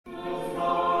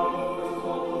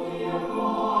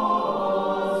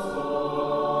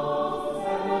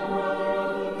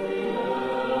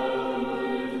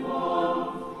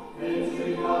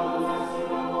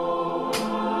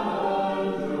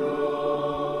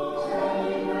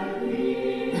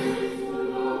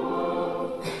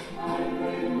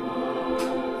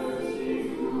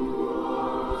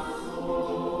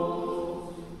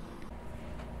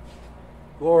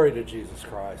to Jesus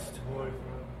Christ.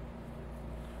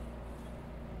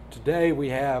 Today we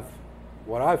have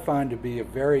what I find to be a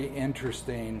very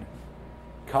interesting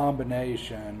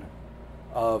combination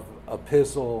of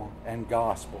epistle and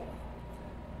gospel.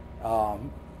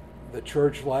 The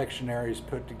church lectionaries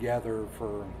put together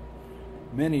for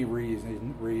many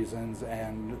reasons,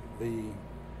 and the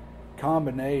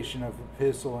combination of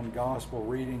epistle and gospel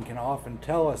reading can often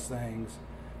tell us things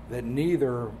that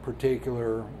neither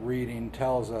particular reading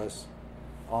tells us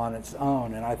on its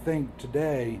own. And I think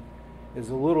today is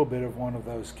a little bit of one of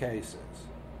those cases.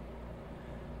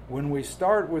 When we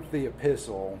start with the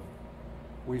epistle,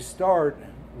 we start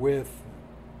with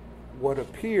what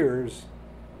appears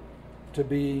to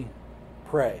be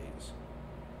praise.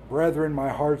 Brethren, my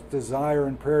heart's desire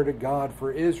and prayer to God for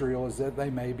Israel is that they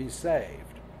may be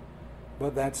saved.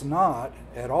 But that's not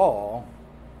at all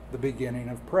the beginning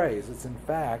of praise. It's in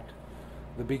fact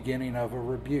the beginning of a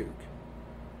rebuke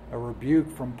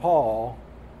from Paul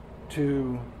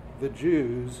to the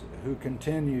Jews who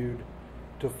continued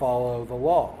to follow the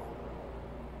law.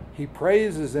 He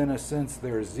praises, in a sense,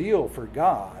 their zeal for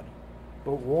God,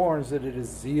 but warns that it is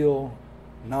zeal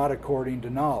not according to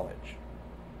knowledge,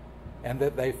 and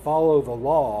that they follow the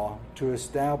law to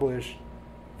establish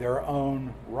their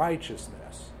own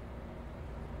righteousness.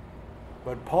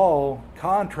 But Paul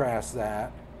contrasts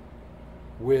that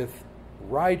with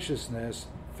righteousness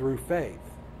through faith.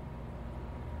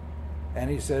 And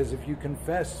he says, if you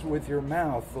confess with your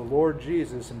mouth the Lord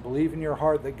Jesus and believe in your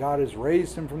heart that God has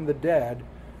raised him from the dead,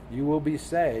 you will be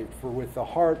saved. For with the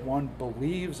heart one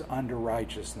believes unto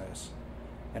righteousness,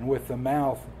 and with the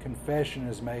mouth confession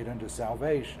is made unto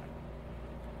salvation.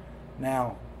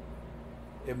 Now,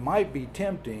 it might be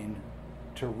tempting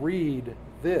to read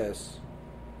this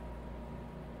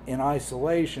in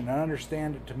isolation and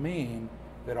understand it to mean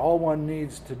that all one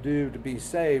needs to do to be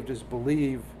saved is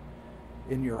believe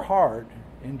in your heart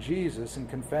in Jesus and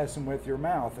confess him with your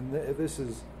mouth. And this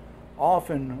is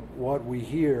often what we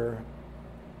hear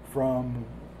from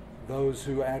those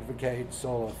who advocate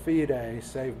sola fide,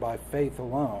 saved by faith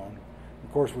alone.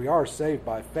 Of course, we are saved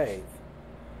by faith.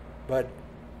 But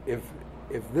if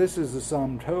this is the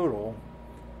sum total,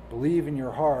 believe in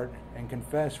your heart and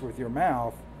confess with your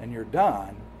mouth, and you're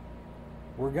done,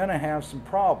 we're going to have some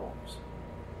problems.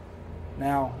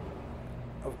 Now,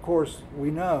 of course, we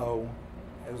know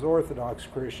as Orthodox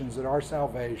Christians that our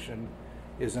salvation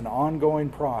is an ongoing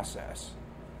process.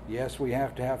 Yes, we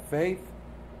have to have faith.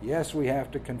 Yes, we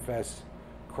have to confess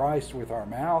Christ with our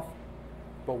mouth,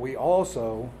 but we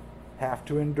also have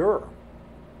to endure,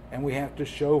 and we have to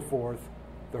show forth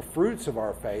the fruits of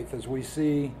our faith, as we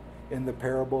see in the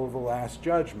parable of the Last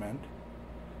Judgment.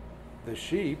 The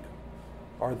sheep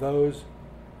are those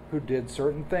who did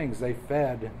certain things. They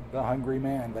fed the hungry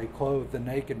man, they clothed the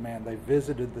naked man, they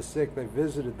visited the sick, they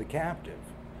visited the captive.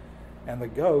 And the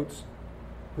goats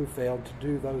who failed to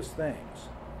do those things.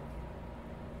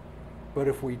 But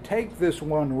if we take this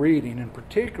one reading, and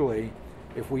particularly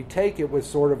if we take it with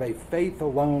sort of a faith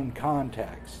alone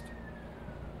context,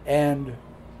 and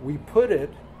we put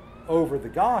it over the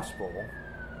gospel,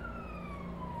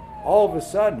 all of a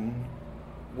sudden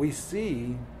we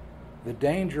see the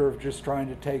danger of just trying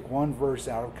to take one verse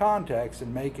out of context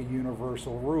and make a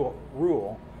universal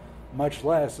rule, much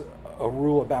less a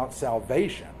rule about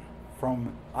salvation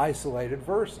from isolated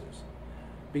verses.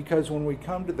 Because when we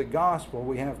come to the gospel,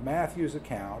 we have Matthew's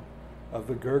account of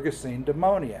the Gergesene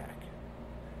demoniac.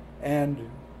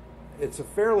 And it's a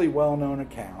fairly well-known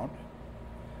account.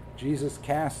 Jesus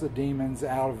casts the demons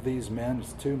out of these men.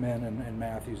 It's two men in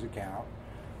Matthew's account.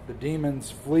 The demons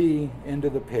flee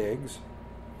into the pigs.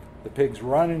 The pigs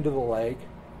run into the lake,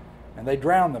 and they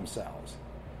drown themselves.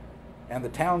 And the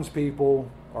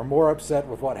townspeople are more upset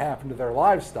with what happened to their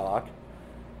livestock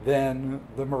than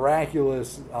the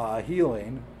miraculous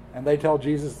healing, and they tell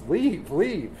Jesus, leave,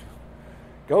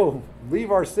 go,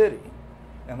 leave our city.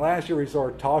 And last year we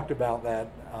sort of talked about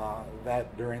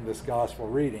that during this gospel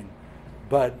reading.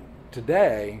 But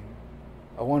today,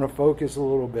 I want to focus a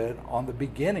little bit on the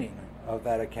beginning of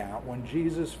that account, when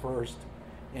Jesus first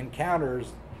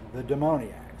encounters the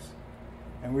demoniacs.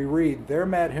 And we read, there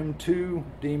met him 2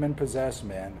 demon-possessed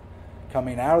men,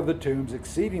 coming out of the tombs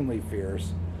exceedingly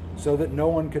fierce, so that no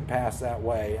one could pass that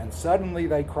way. And suddenly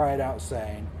they cried out,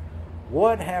 saying,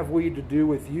 what have we to do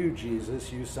with you,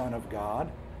 Jesus, you Son of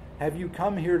God? Have you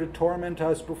come here to torment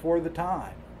us before the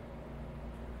time?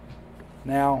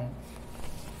 Now,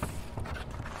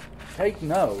 take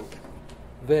note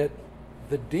that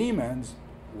the demons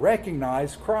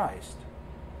recognize Christ.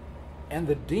 And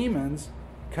the demons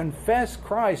confess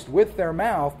Christ with their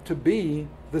mouth to be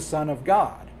the Son of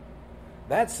God.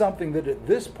 That's something that at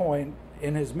this point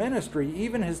in his ministry,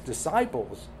 even his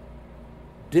disciples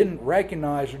didn't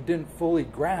recognize or didn't fully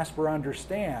grasp or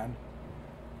understand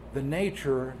the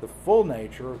nature, the full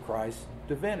nature of Christ's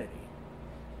divinity.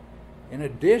 In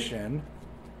addition,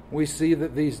 we see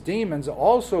that these demons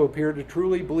also appear to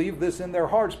truly believe this in their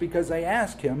hearts, because they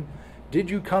ask him, "Did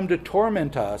you come to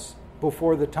torment us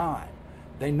before the time?"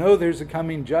 They know there's a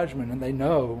coming judgment, and they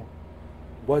know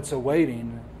what's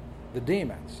awaiting the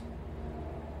demons.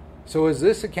 So as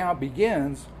this account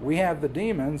begins, we have the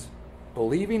demons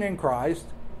believing in Christ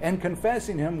and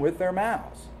confessing him with their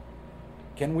mouths.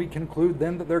 Can we conclude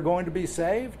then that they're going to be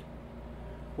saved?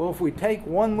 Well, if we take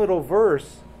one little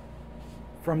verse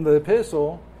from the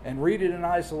epistle and read it in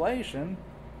isolation,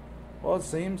 well, it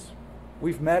seems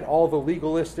we've met all the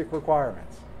legalistic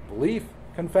requirements. Belief,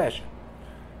 confession.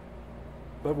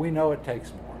 But we know it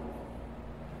takes more.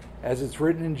 As it's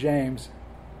written in James,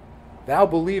 "Thou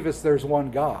believest there's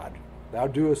one God, thou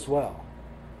doest well.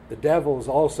 The devils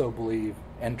also believe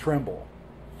and tremble.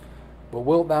 But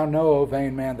wilt thou know, O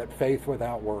vain man, that faith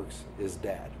without works is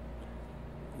dead?"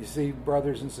 You see,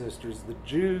 brothers and sisters, the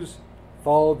Jews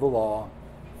followed the law,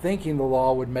 thinking the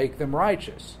law would make them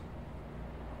righteous.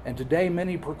 And today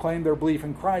many proclaim their belief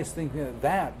in Christ, thinking that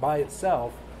that by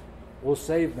itself will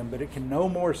save them, but it can no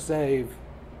more save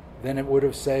than it would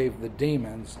have saved the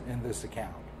demons in this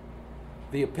account.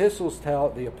 The epistle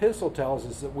tells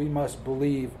us that we must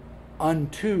believe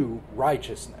unto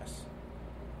righteousness.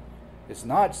 It's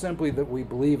not simply that we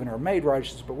believe and are made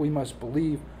righteous, but we must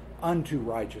believe unto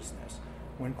righteousness.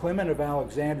 When Clement of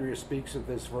Alexandria speaks of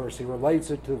this verse, he relates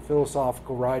it to the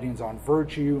philosophical writings on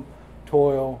virtue,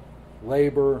 toil,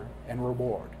 labor, and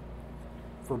reward.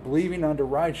 For believing unto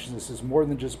righteousness is more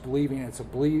than just believing, it's a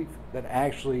belief that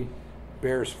actually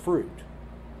bears fruit.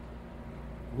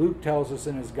 Luke tells us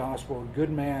in his gospel, "A good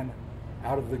man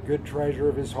out of the good treasure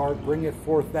of his heart bringeth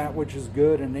forth that which is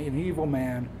good, and an evil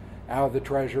man out of the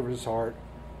treasure of his heart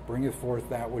bringeth forth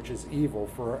that which is evil.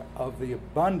 For of the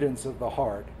abundance of the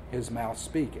heart his mouth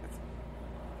speaketh."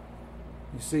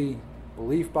 You see,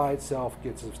 belief by itself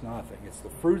gets us nothing. It's the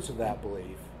fruits of that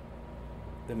belief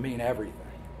that mean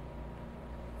everything.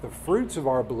 The fruits of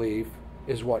our belief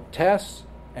is what tests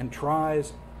and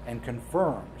tries and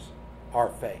confirms our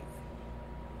faith.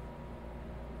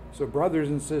 So, brothers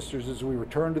and sisters, as we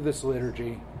return to this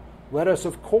liturgy, let us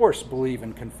of course believe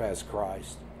and confess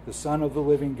Christ, the Son of the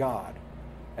living God,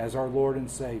 as our Lord and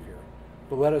Savior.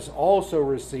 But let us also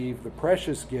receive the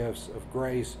precious gifts of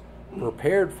grace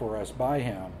prepared for us by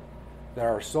him, that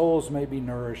our souls may be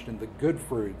nourished in the good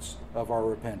fruits of our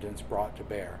repentance brought to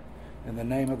bear. In the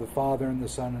name of the Father, and the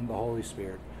Son, and the Holy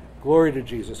Spirit. Glory to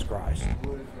Jesus Christ.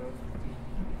 Glory to God.